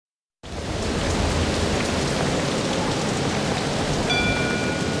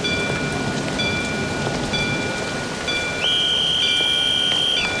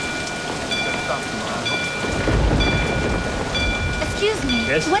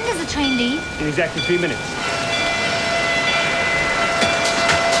When does the train leave? In exactly 3 minutes.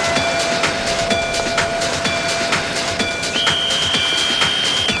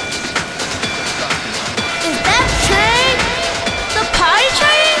 Is that train the party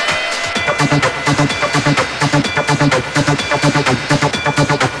train?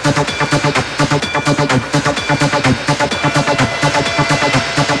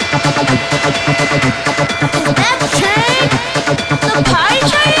 Is that train the party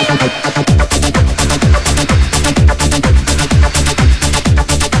train?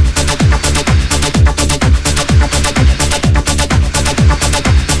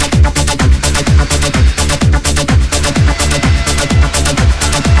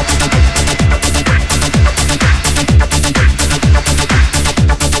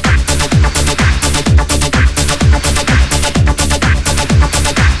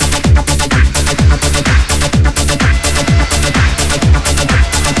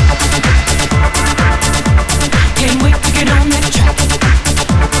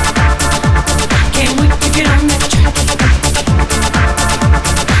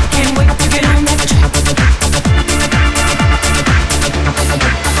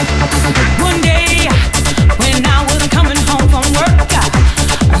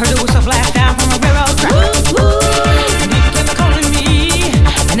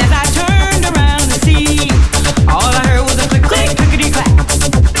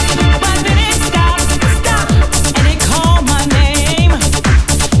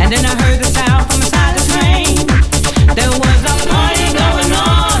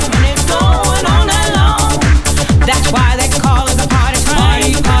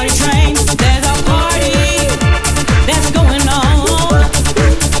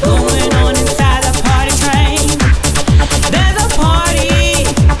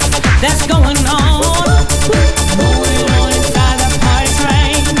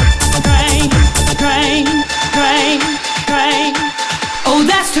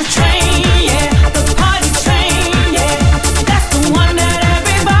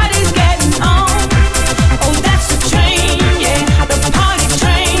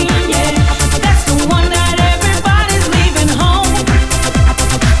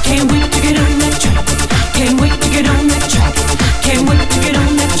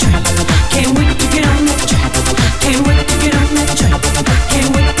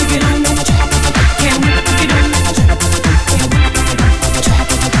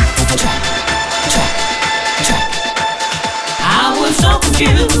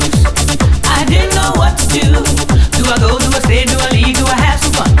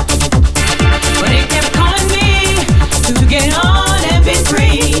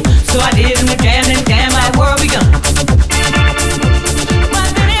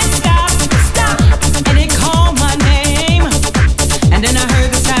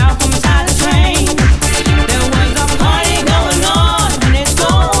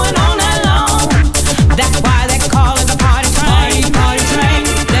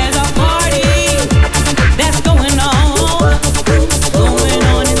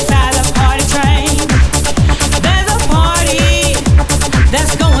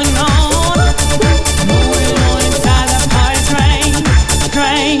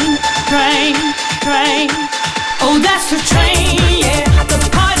 train. Oh, that's the train, yeah,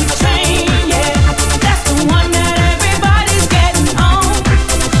 the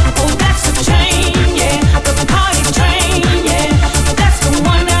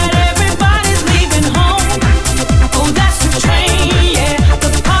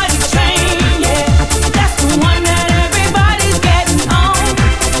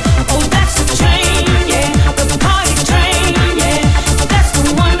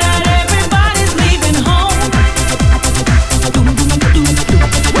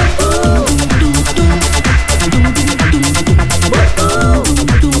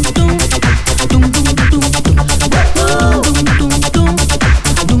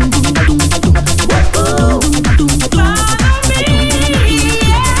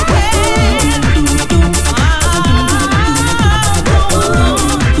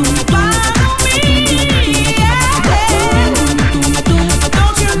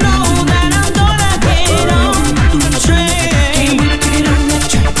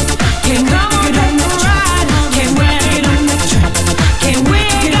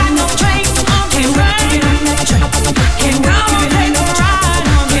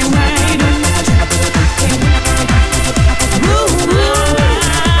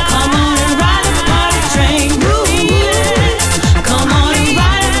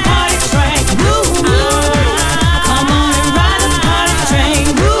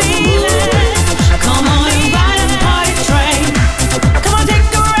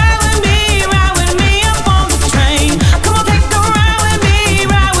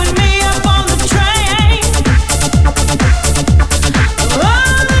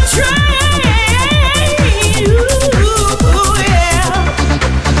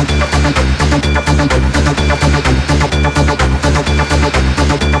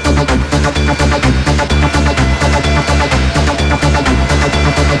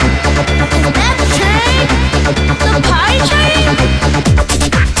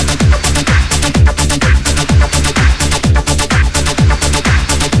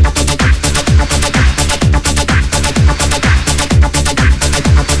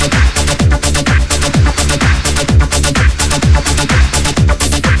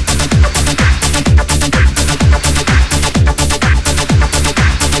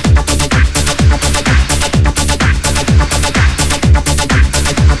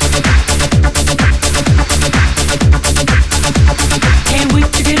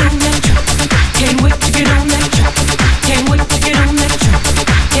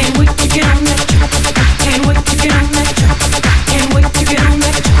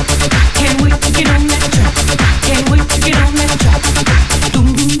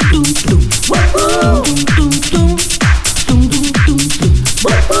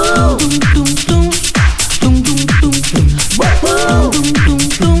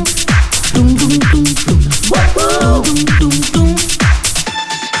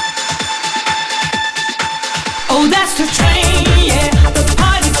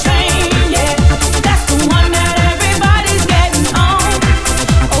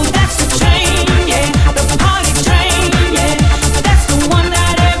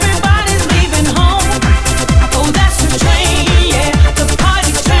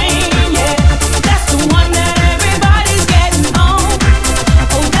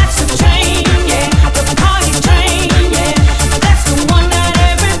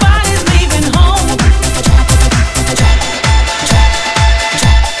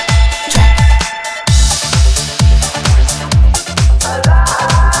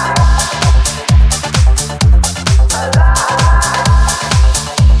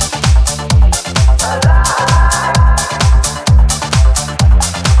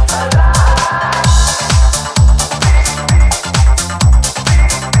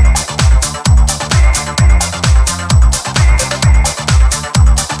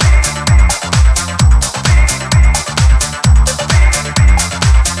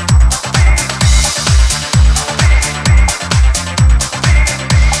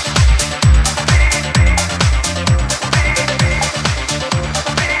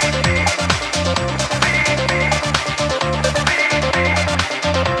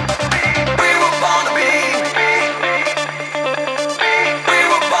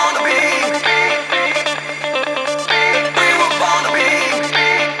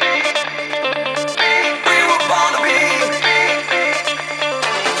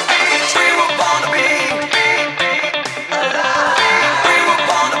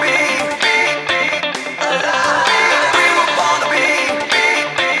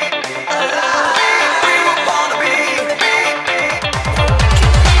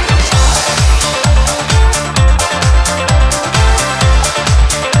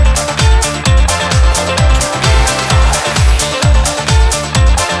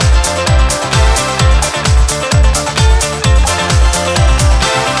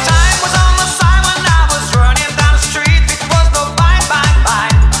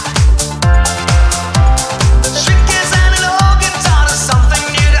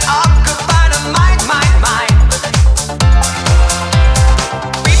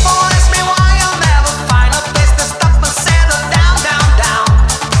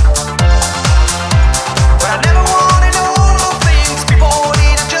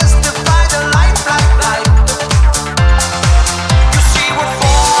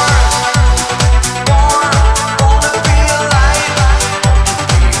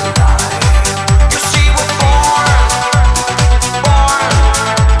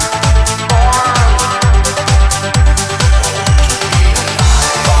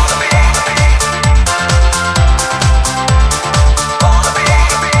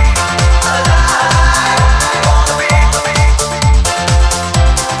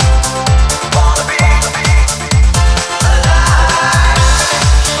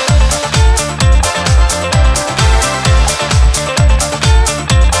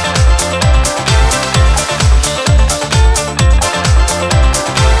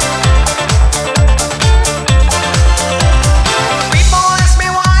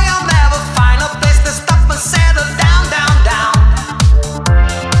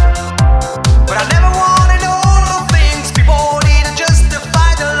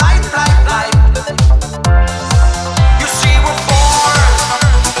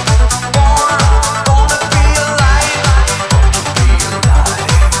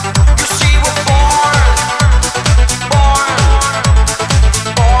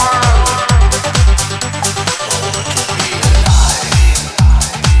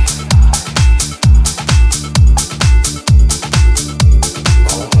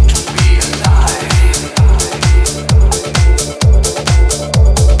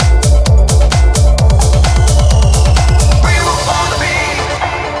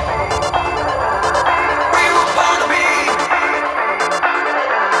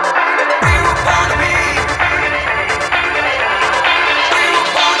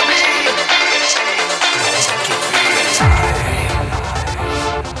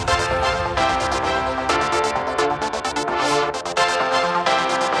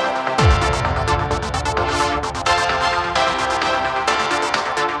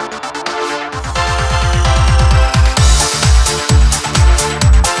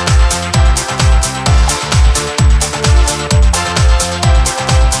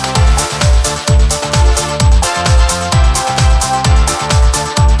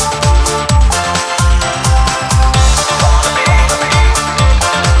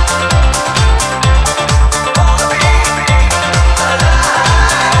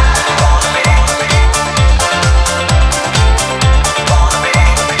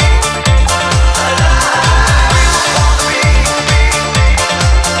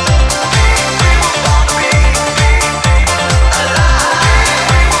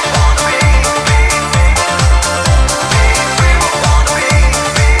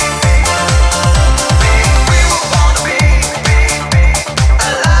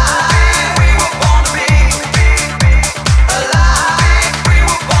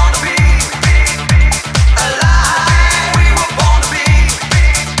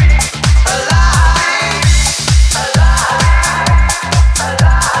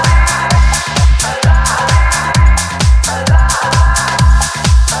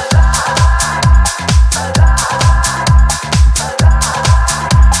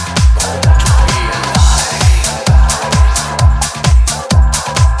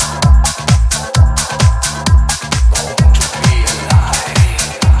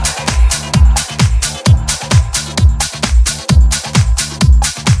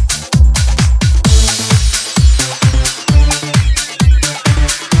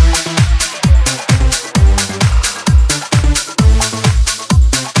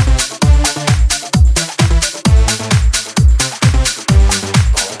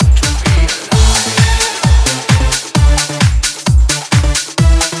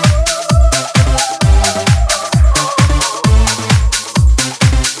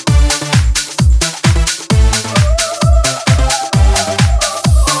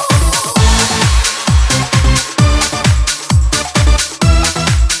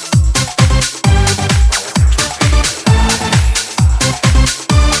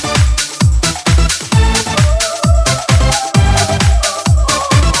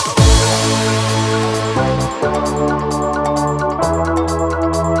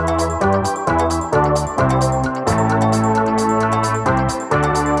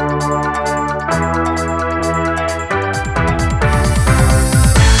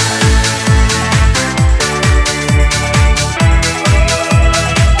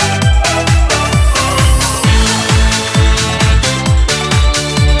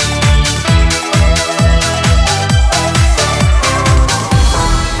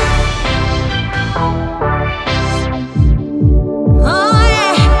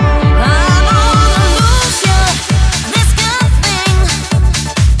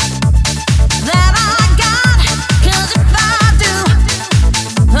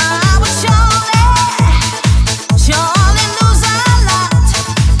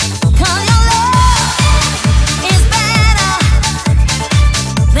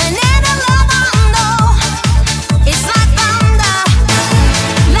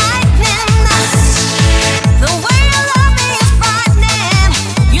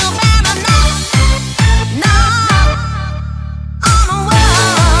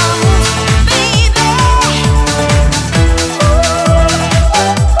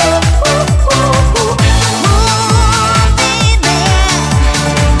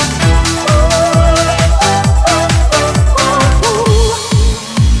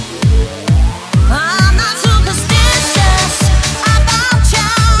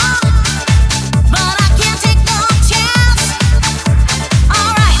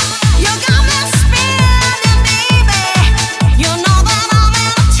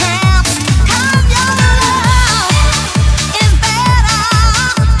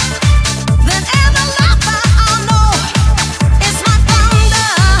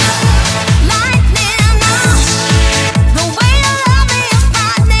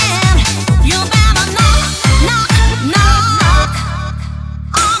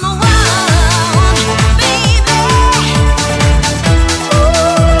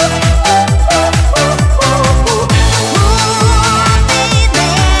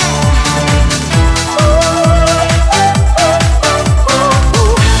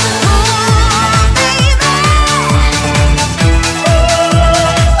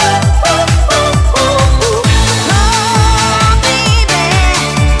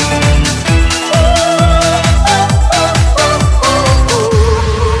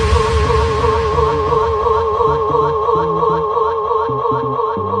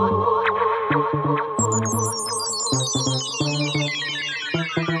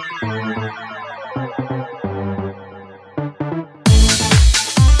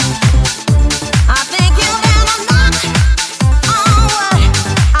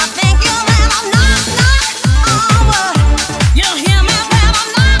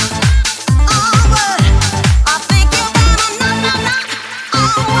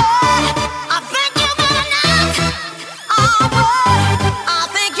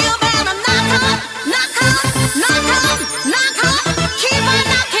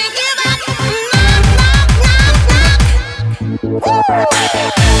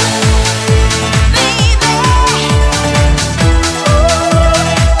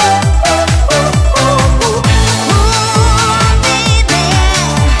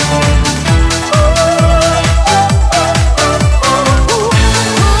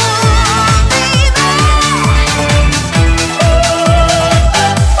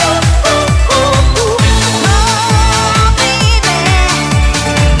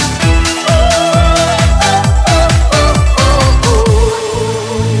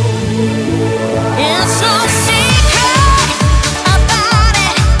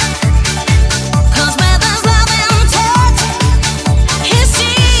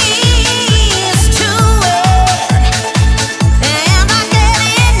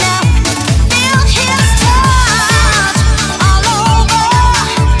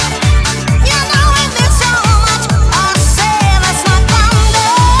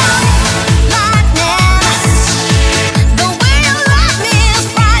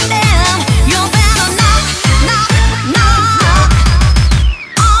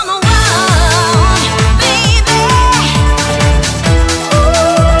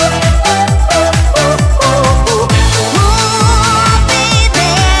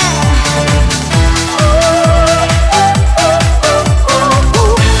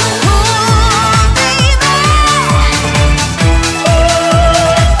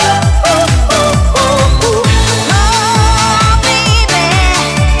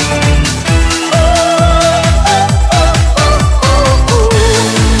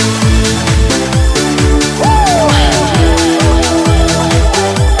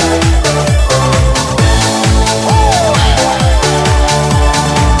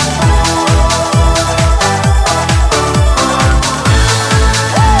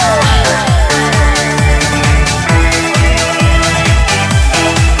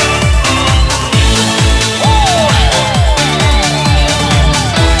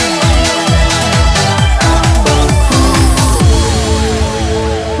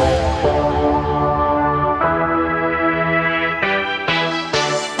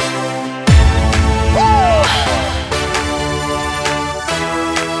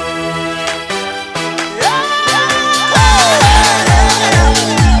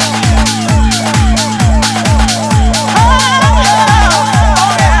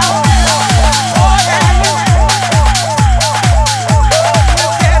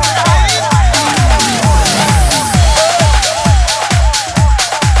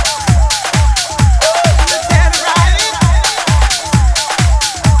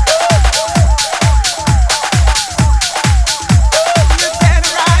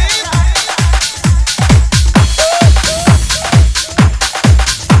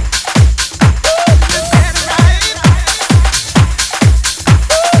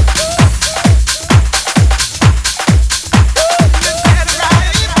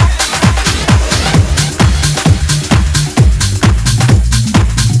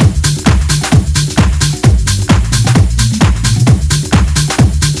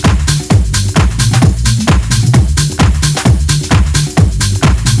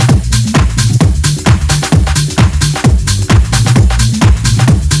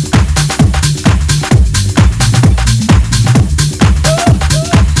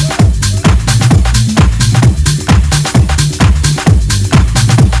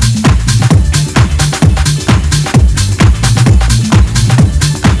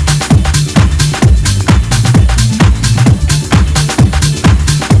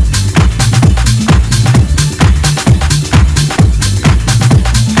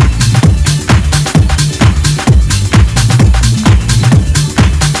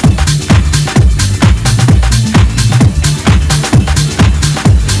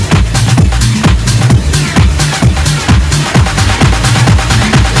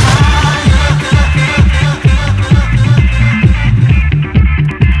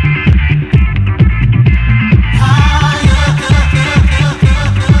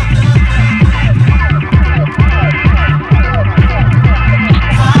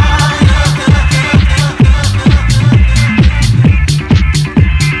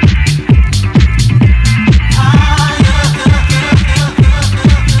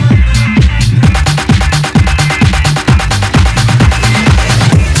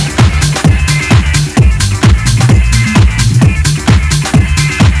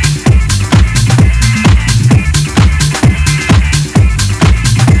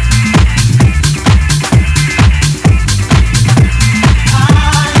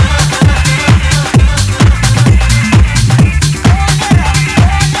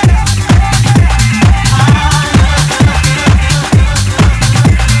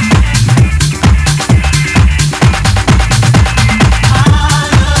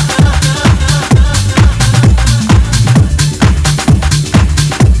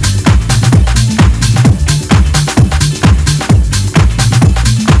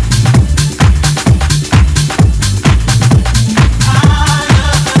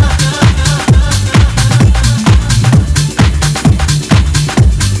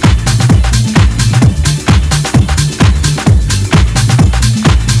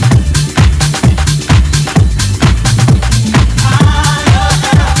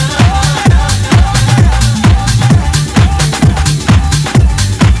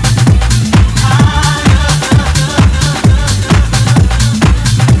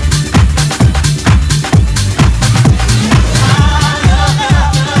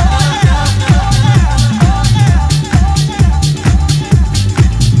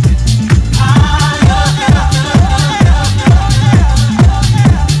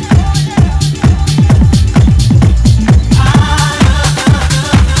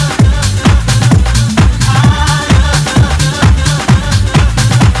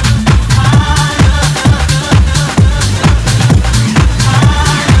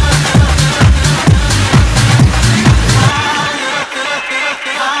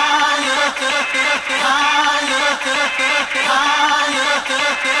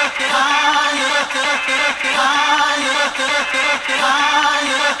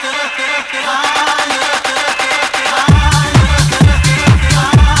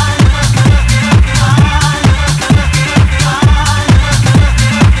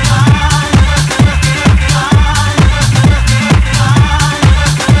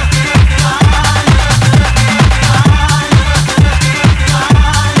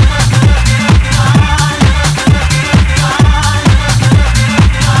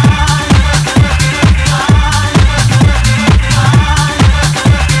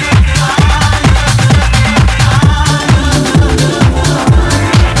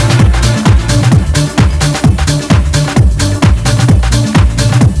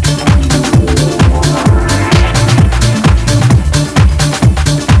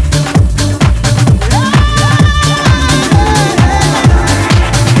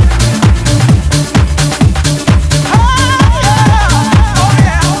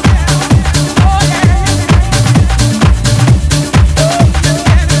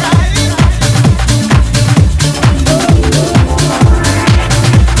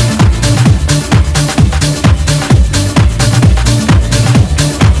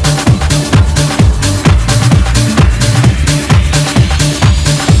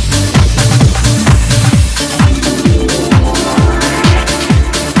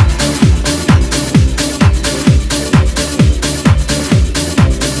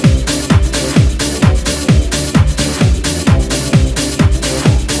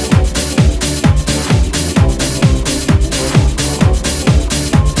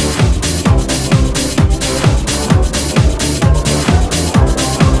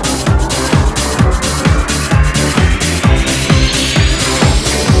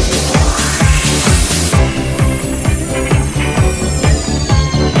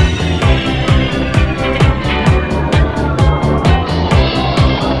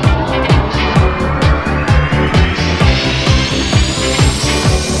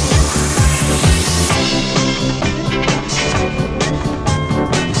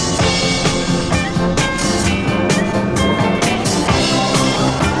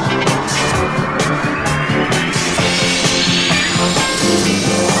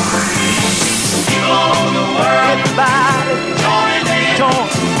join.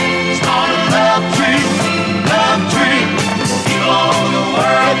 Start a love tree, people all over the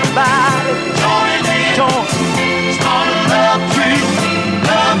world. Everybody, join in, join. Start a love tree,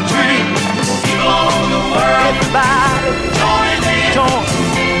 people all over the world. Everybody, join in, join.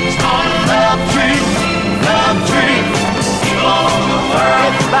 Start a love tree, people all over the world.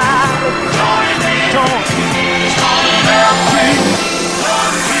 Everybody, join in, join. Start a love tree,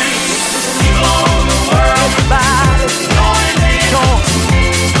 people all over the world. Everybody, join in, join.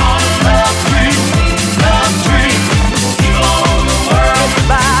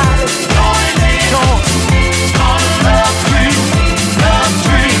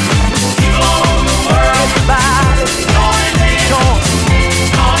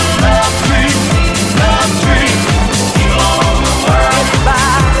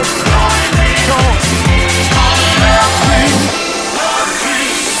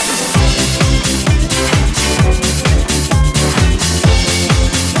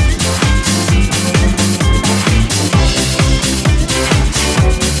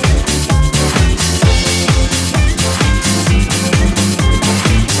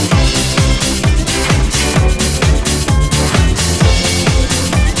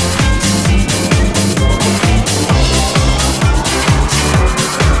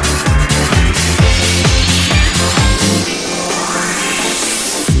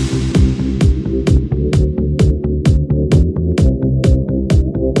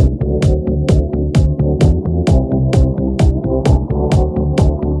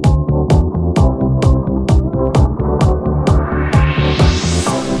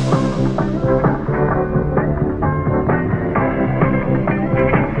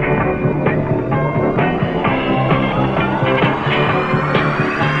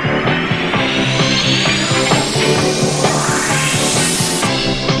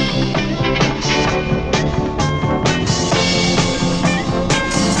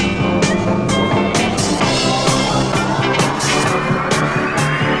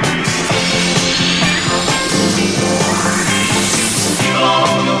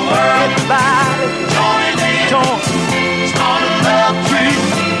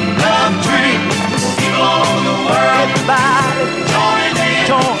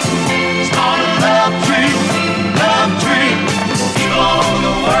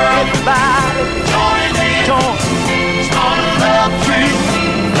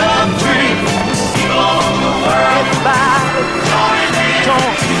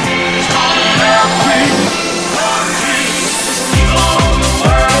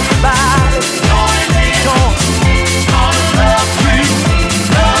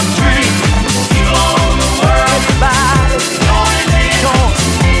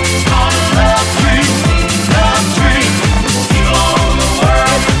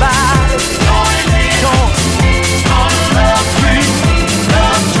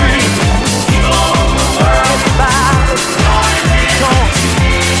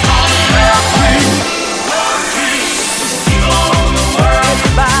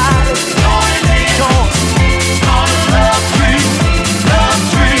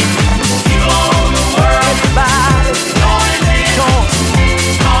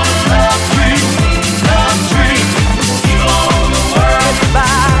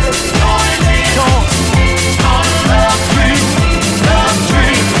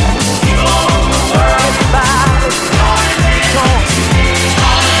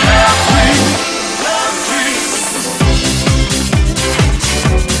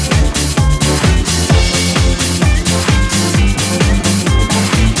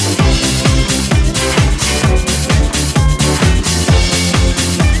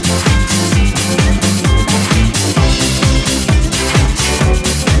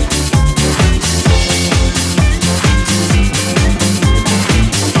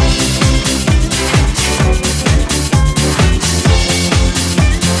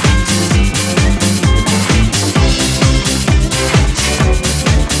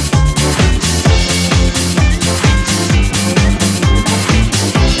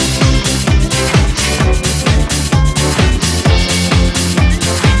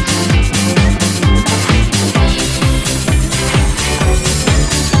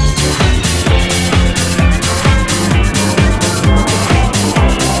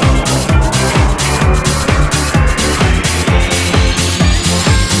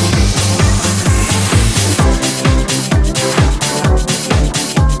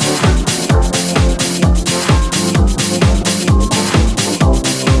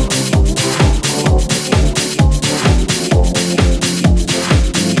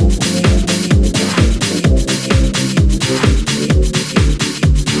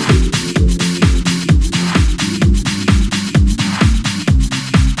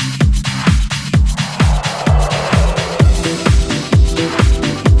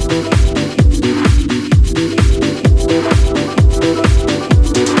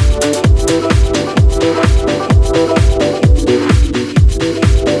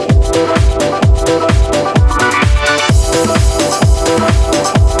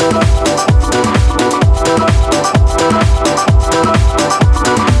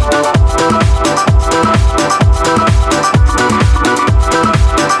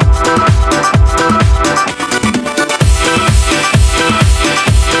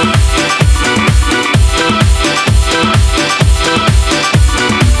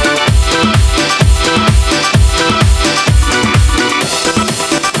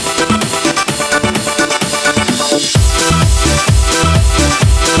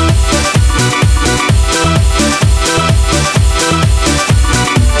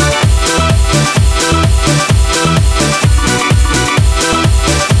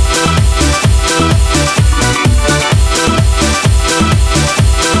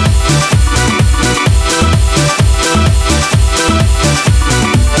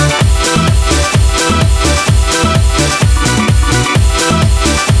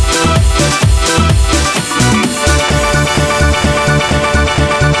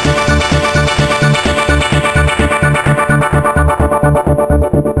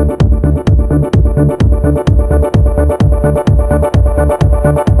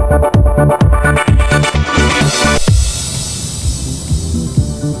 Everybody,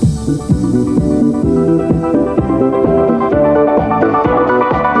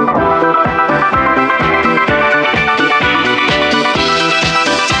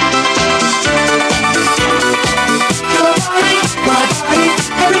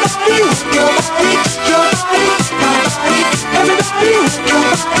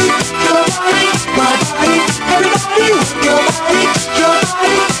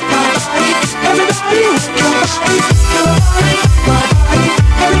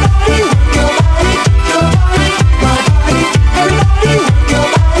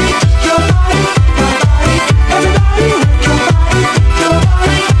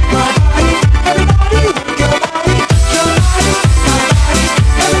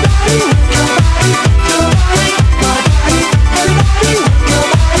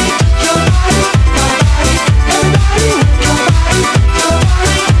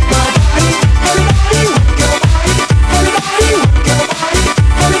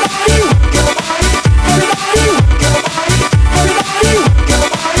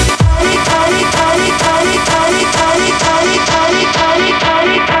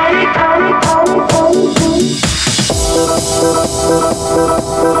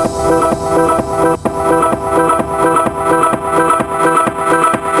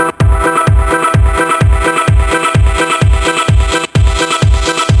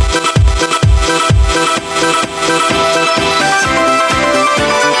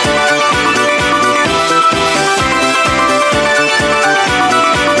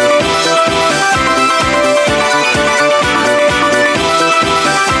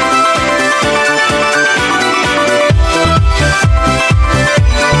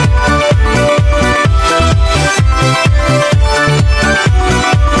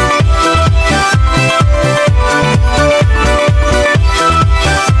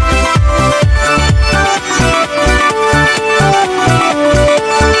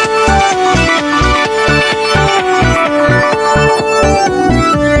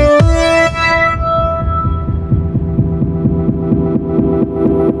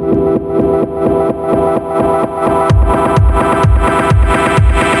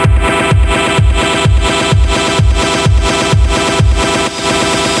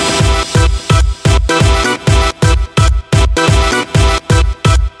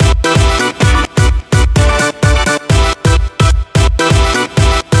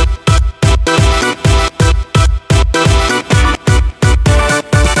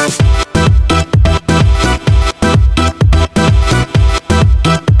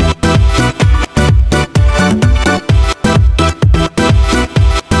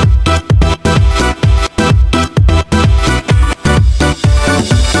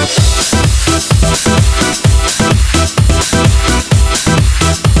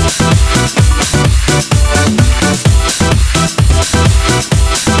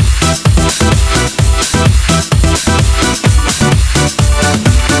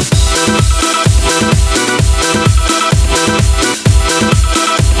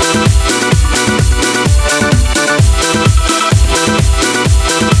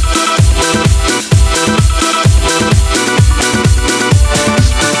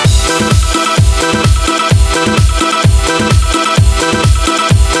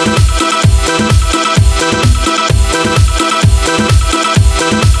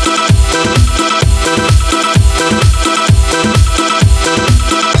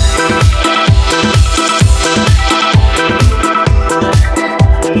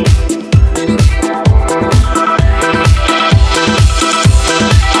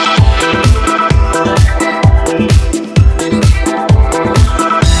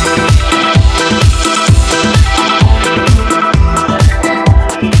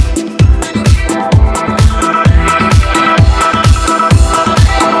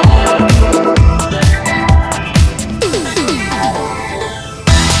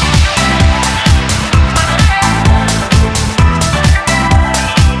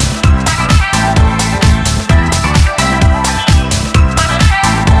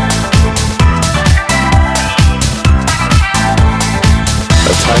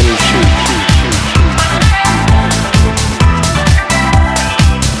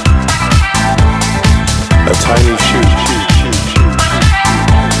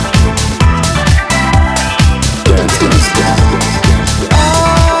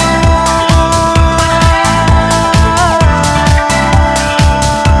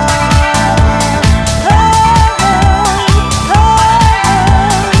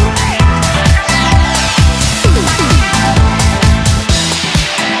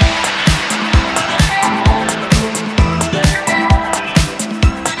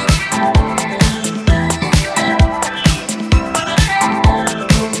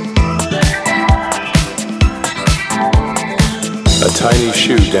 tiny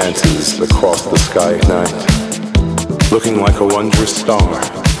shoe dances across the sky at night, looking like a wondrous star.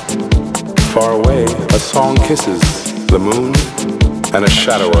 Far away, a song kisses the moon, and a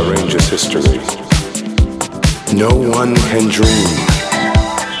shadow arranges history. No one can dream.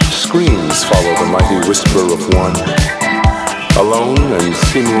 Screams follow the mighty whisper of one. Alone and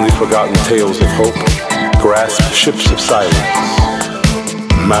seemingly forgotten tales of hope grasp ships of silence.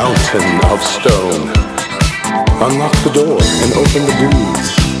 Mountain of stone. Unlock the door and open the breeze,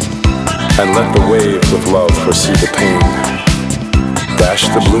 and let the waves of love foresee the pain. Dash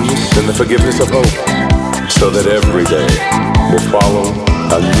the blues in the forgiveness of hope, so that every day will follow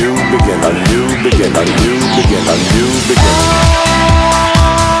a new begin, a new begin, a new begin, a new begin.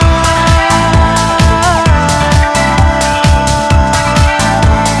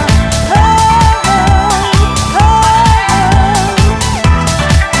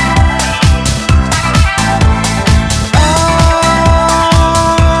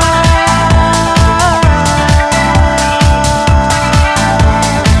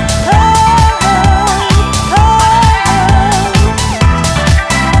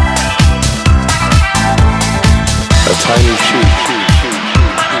 Tiny shoe.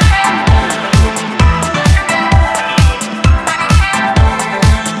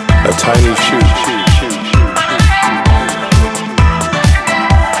 A tiny shoe.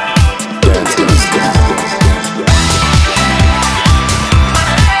 Dances.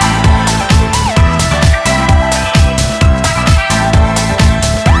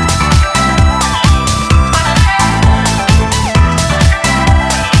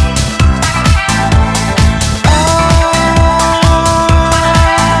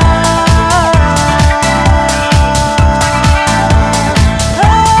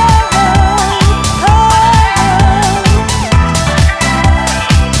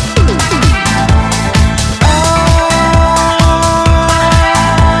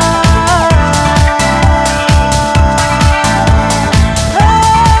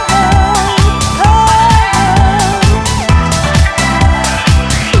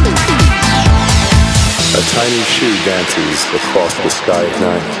 Tiny shoe dances across the sky at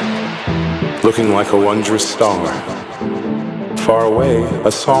night, looking like a wondrous star. Far away,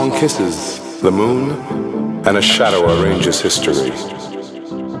 a song kisses the moon, and a shadow arranges history.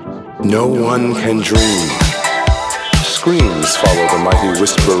 No one can dream. Screams follow the mighty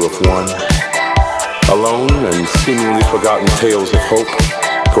whisper of one. Alone and seemingly forgotten tales of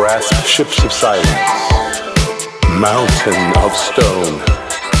hope grasp ships of silence. Mountain of stone.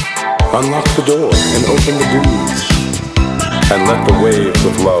 Unlock the door and open the breeze, and let the waves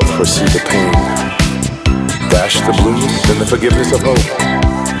of love foresee the pain. Dash the blues in the forgiveness of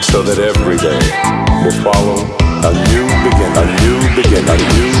hope, so that every day will follow a new begin, a new begin, a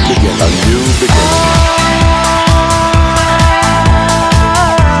new begin, a new begin.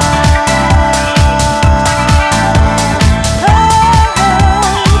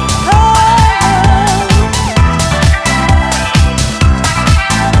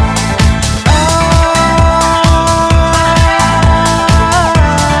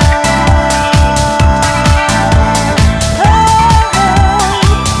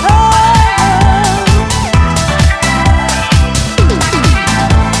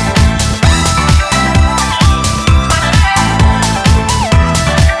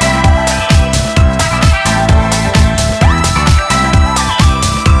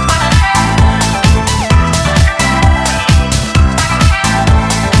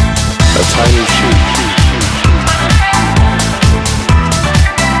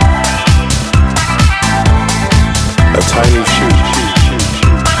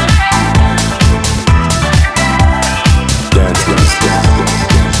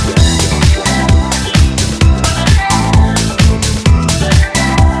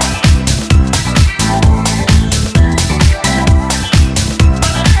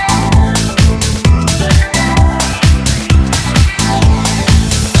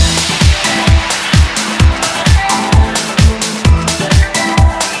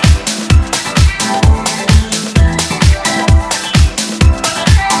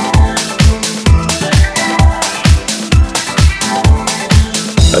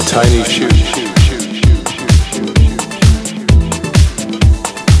 Tiny shoe.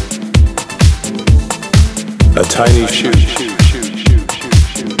 A tiny shoe.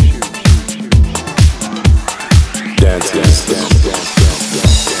 Dances.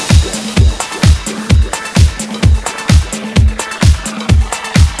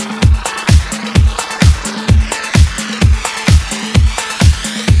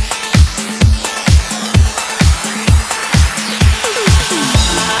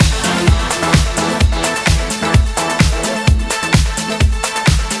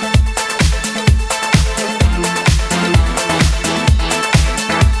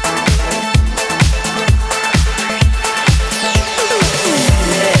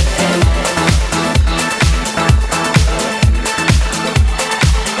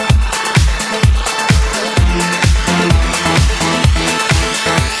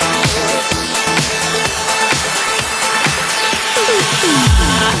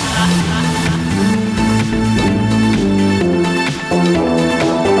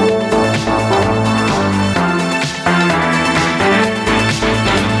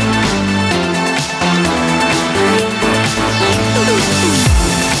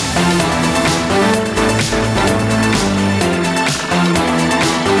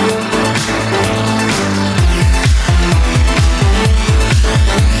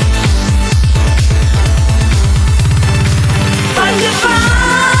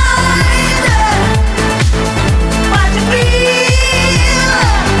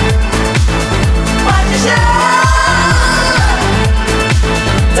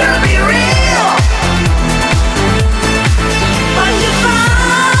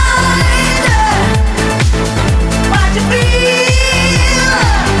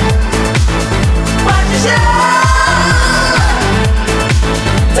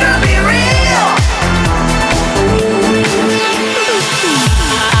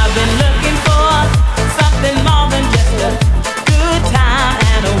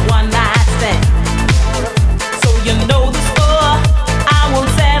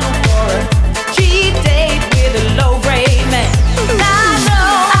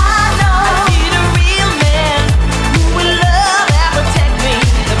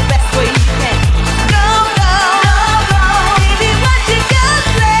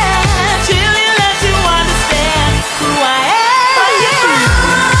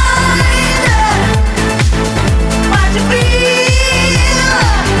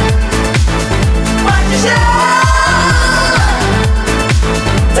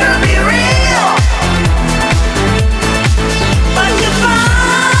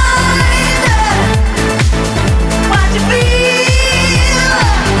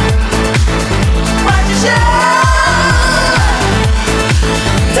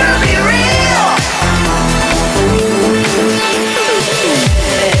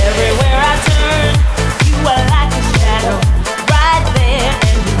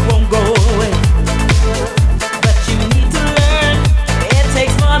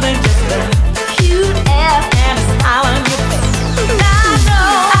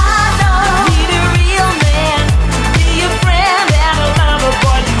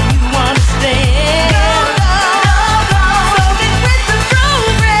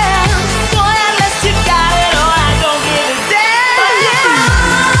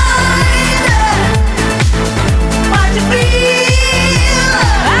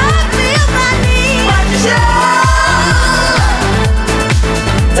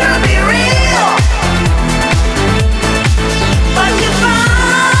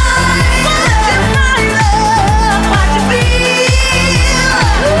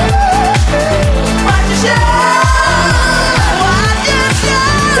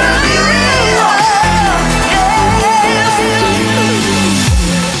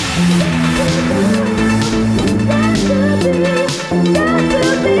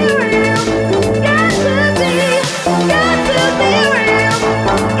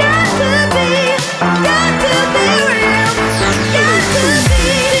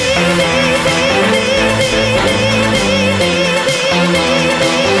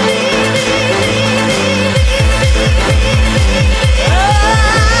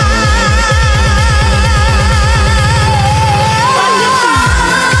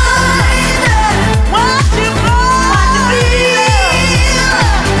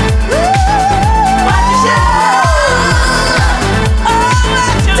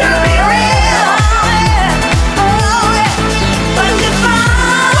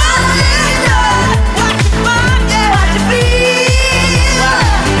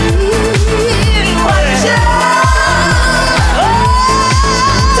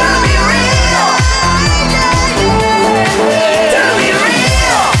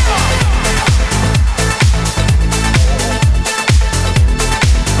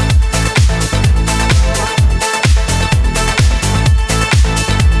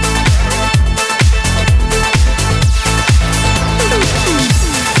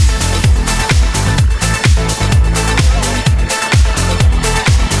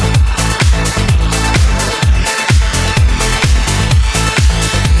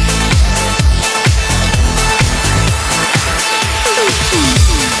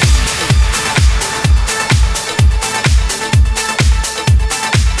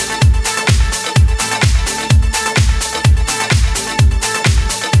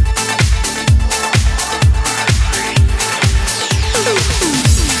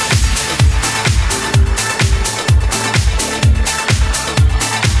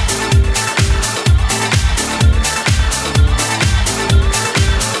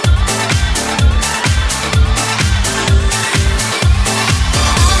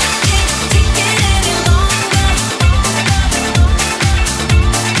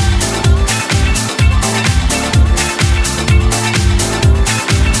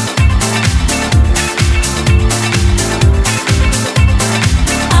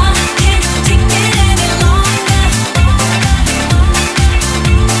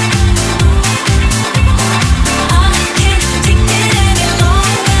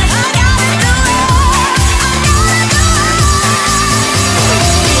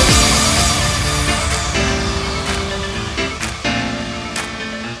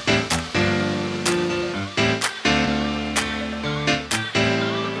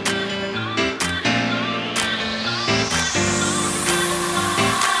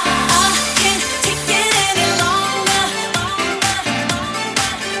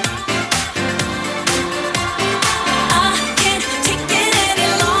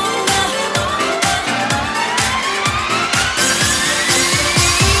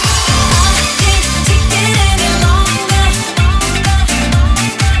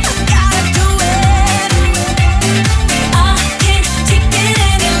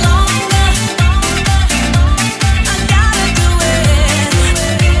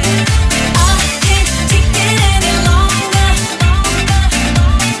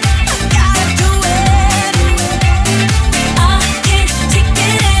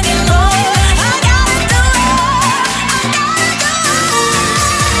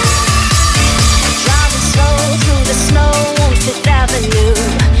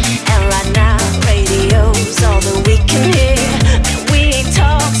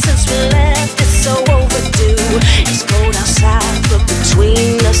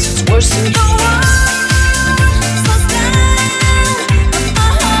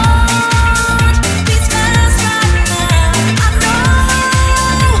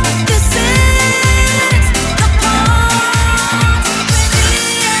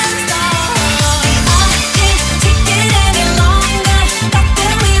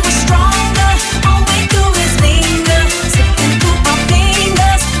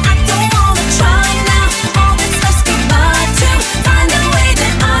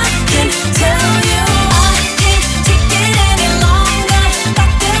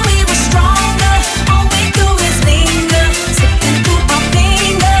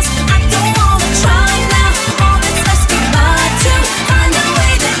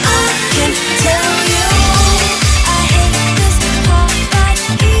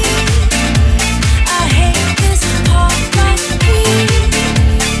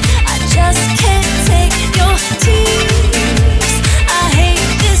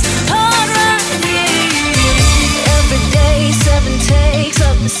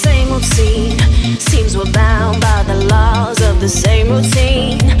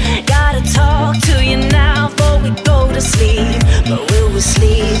 screen. Gotta talk to you now before we go to sleep. But will we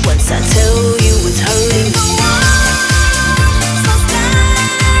sleep once I tell you it's hurting? The world slows down,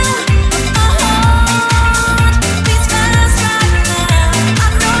 my heart beats fast right now. I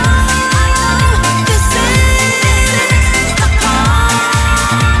know this is the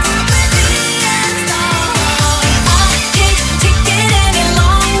part where the end's gone. I can't take it any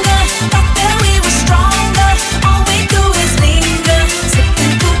longer. Thought that we were stronger. All we do is linger,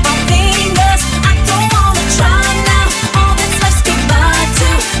 slipping through my fingers. I don't wanna try now. All that's left's goodbye to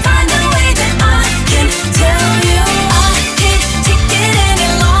find a way that I can tell you. I can't take it any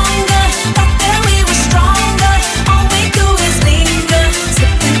longer. Thought that we were stronger. All we do is linger,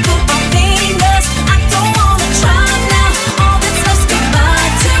 slipping through my fingers. I don't wanna try now. All that's left's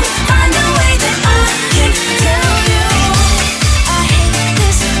goodbye to find a way that I can tell you. I hate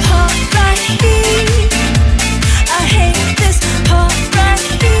this part right here. I hate this part right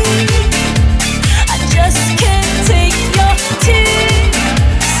here. I just can't take your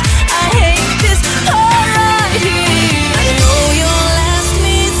tears. I hate this part right here. I know you'll ask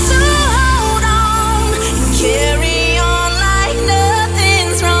me to hold on and carry on like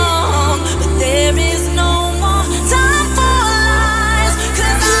nothing's wrong, but there is no more time for lies,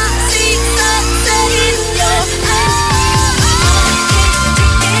 'cause I see sunset in your eyes. I can't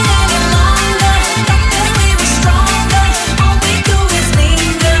take it any longer. Thought that we were stronger. All we do is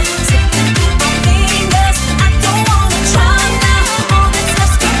linger, slipping through my fingers. I don't wanna try now. All that's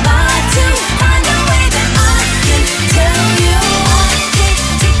left's goodbye to find a way that I can tell you. I can't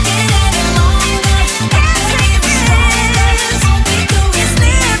take it any longer. All we do is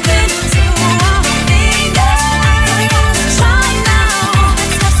living through our fingers. I don't wanna try now. All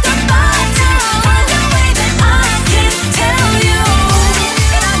that's left's goodbye to find a way that I can tell you.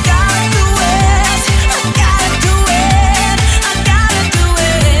 But I gotta do it. I gotta do it. I gotta do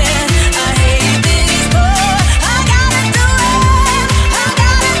it. I hate this part. I gotta do it. I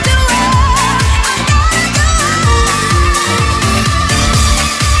gotta do it.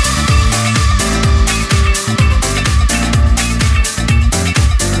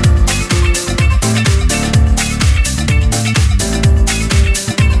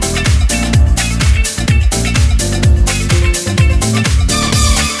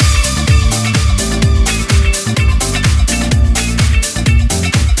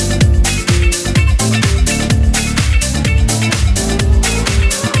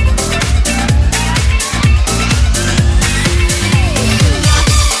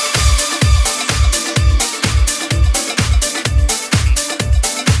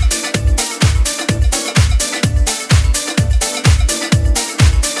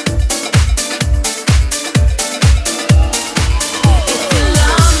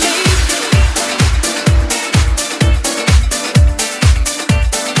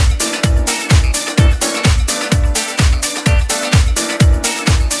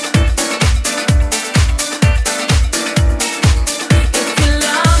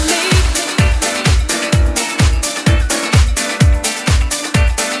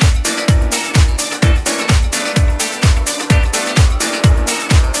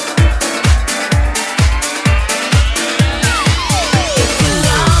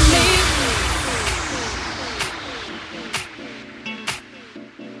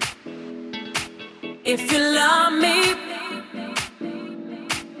 If you love me,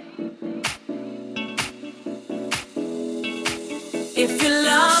 if you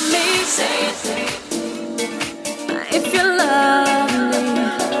love me, say it. If you love me,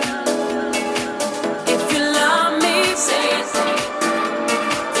 if you love me, say it.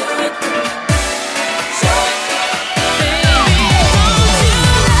 Do it. Show it. Baby, won't you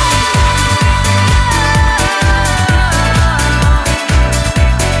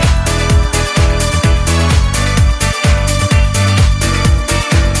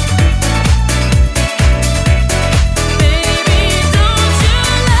Baby, don't you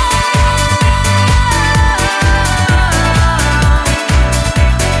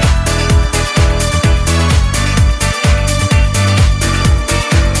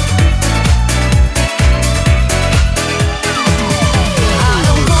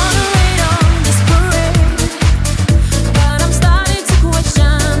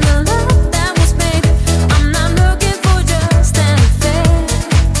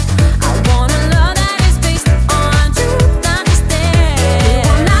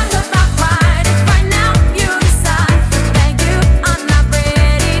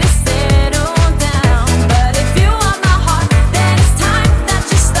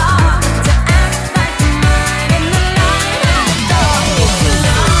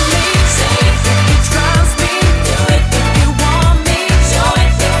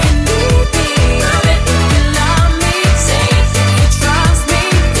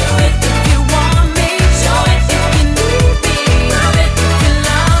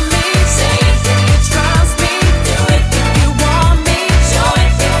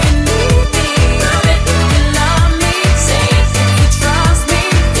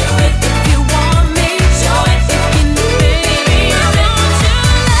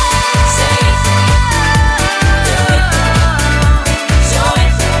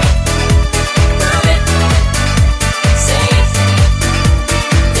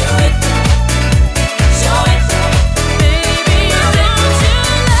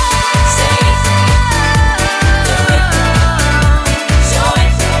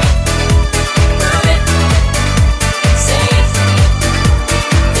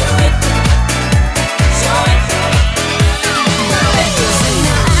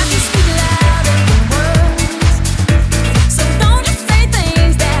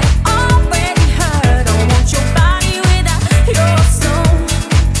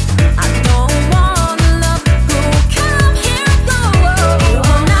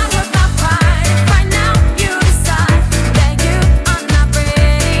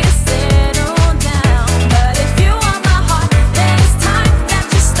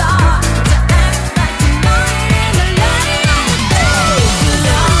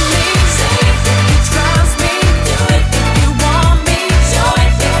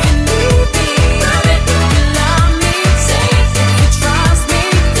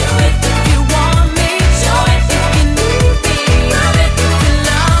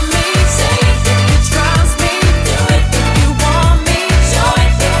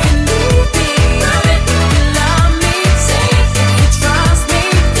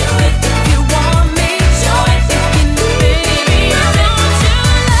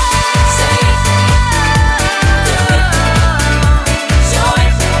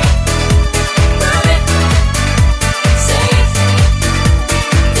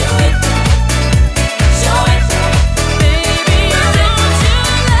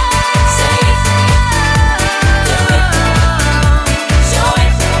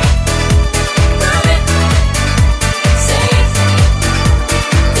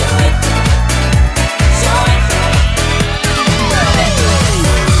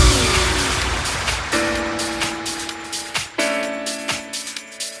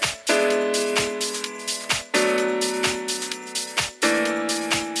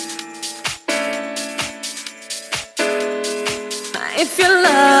If you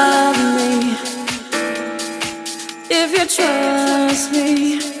love me, if you trust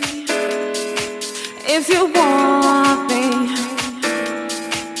me, if you want me,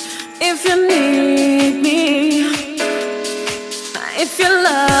 if you need me, if you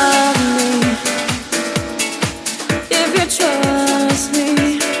love me, if you trust me,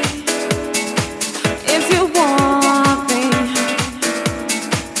 if you want me,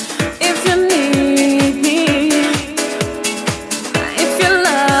 if you need me, if you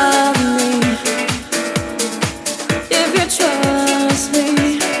love me, if you trust me,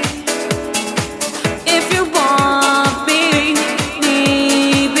 if you want me,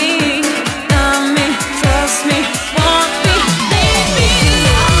 need me, love me, trust me, want me, need me,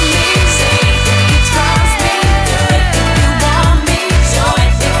 love me, say if you trust me, do it. If you want me, show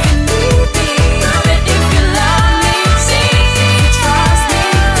it. If you need me, love it. If you love me, say if you trust me,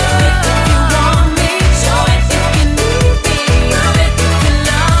 do it. If you want me, show it. If you need me, love it. If you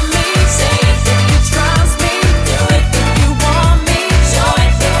love me, say it. If you trust me, do it. If you want me, show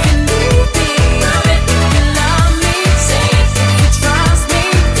it. If you need me, love it. If you love me, say it. If you trust me,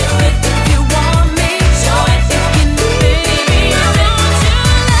 do it. If you want me, show it. If you need me, love it.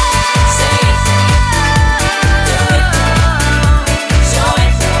 Say it. Do it. Show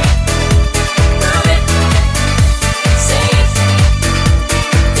it. Love it. Say it.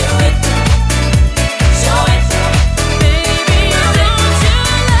 Do it. Show it. Baby, love it.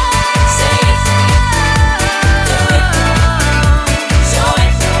 Say it. Do it. Show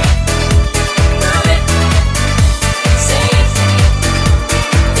it. Love it. Say it.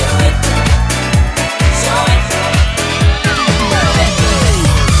 Do it. Show it. Love it.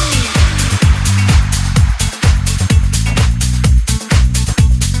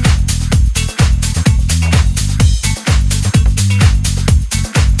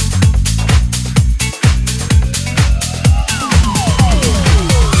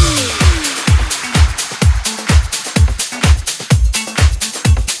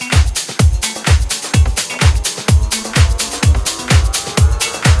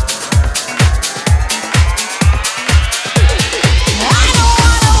 I don't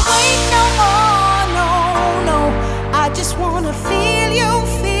wanna wait no more, no, no. I just wanna feel you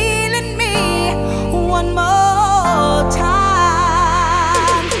feeling me one more time.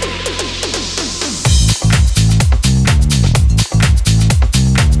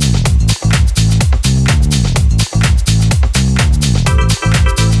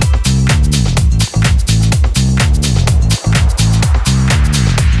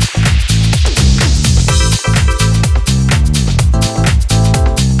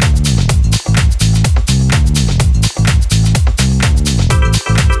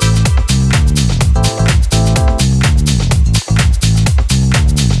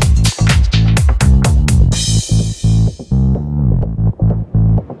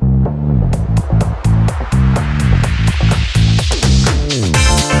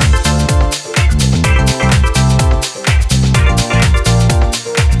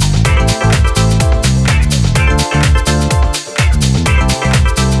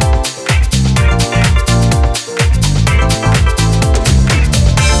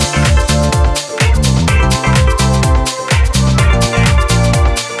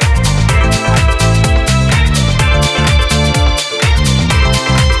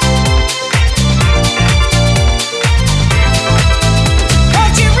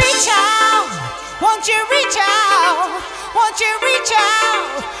 Won't you reach out? Won't you reach out? Won't you reach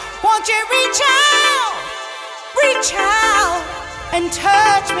out? Won't you reach out? Reach out and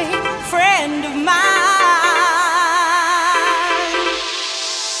touch me, friend of mine.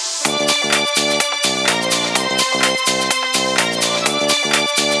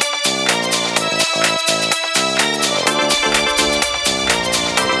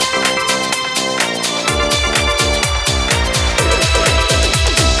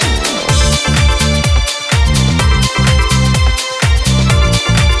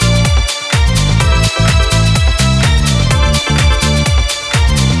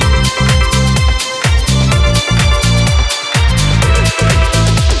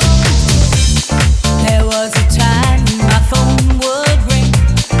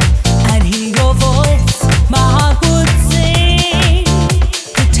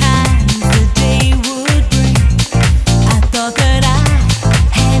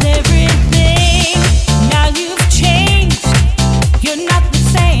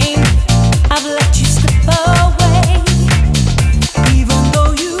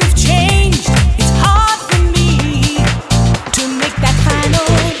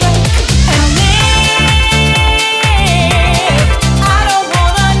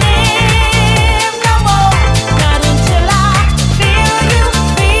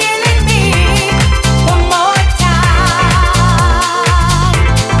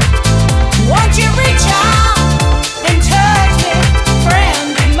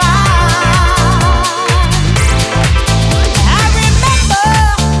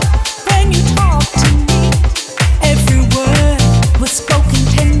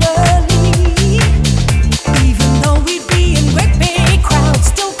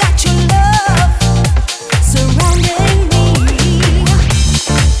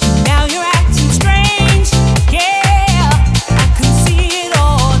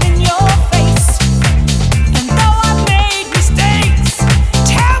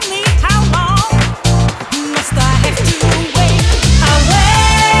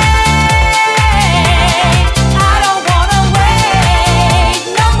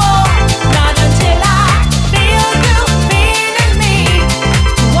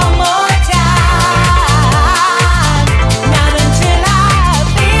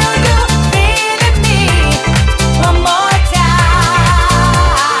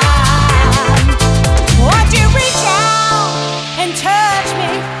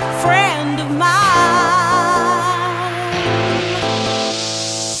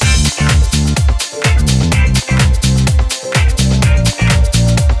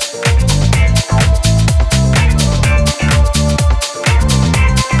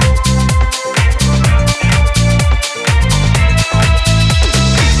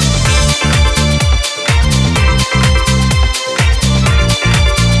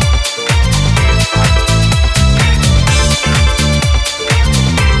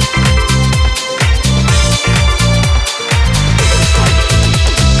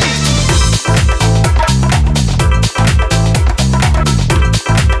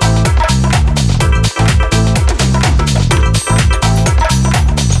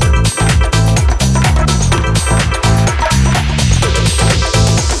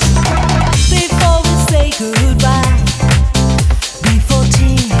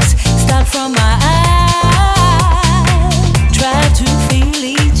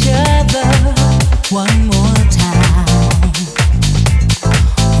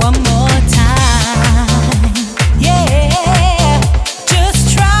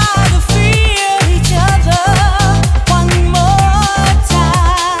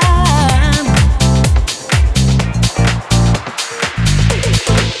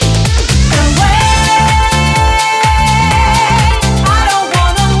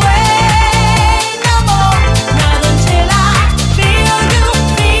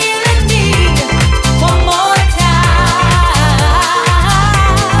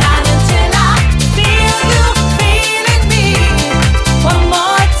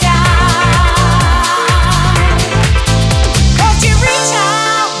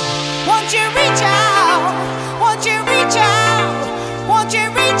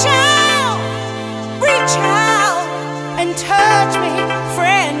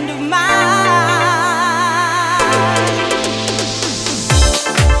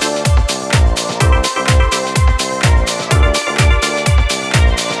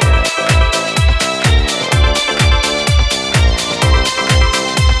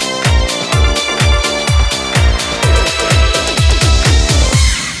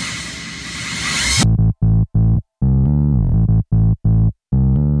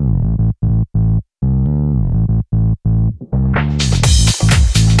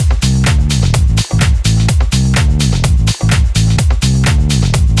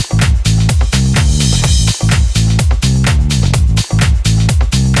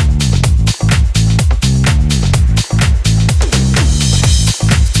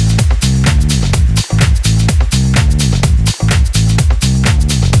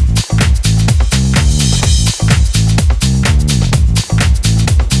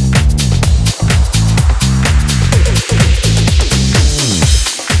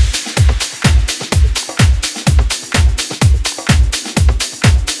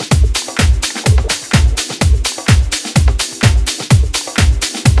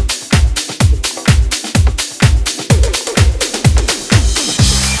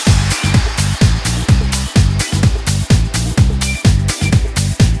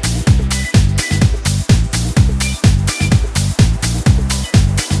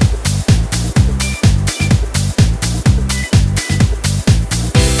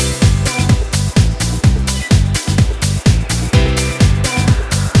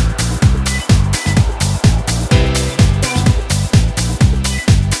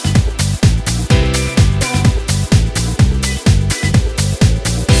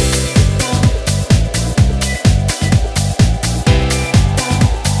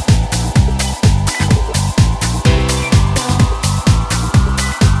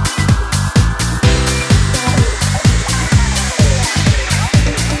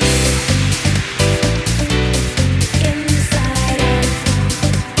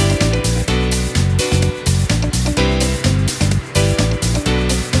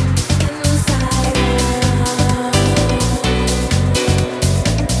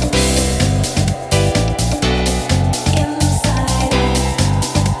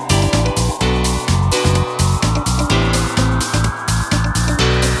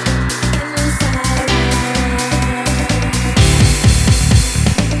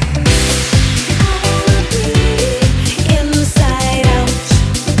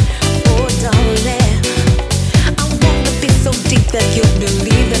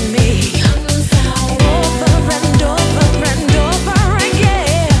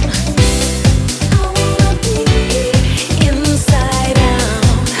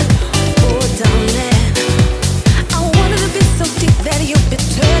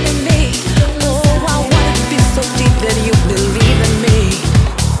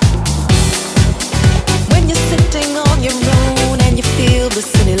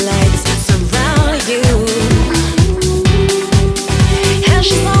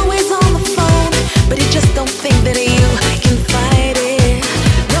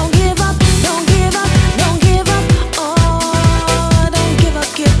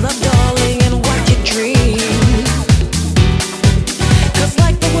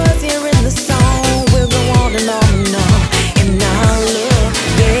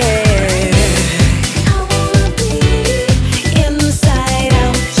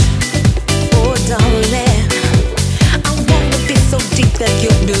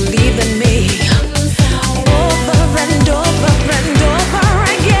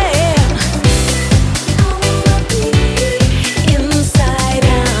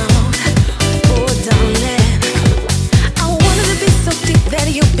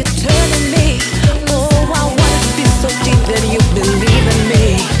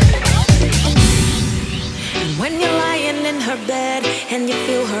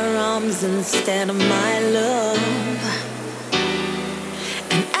 instead of my love.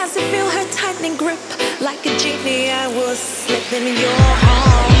 And as I feel her tightening grip, like a genie I was slipping your heart.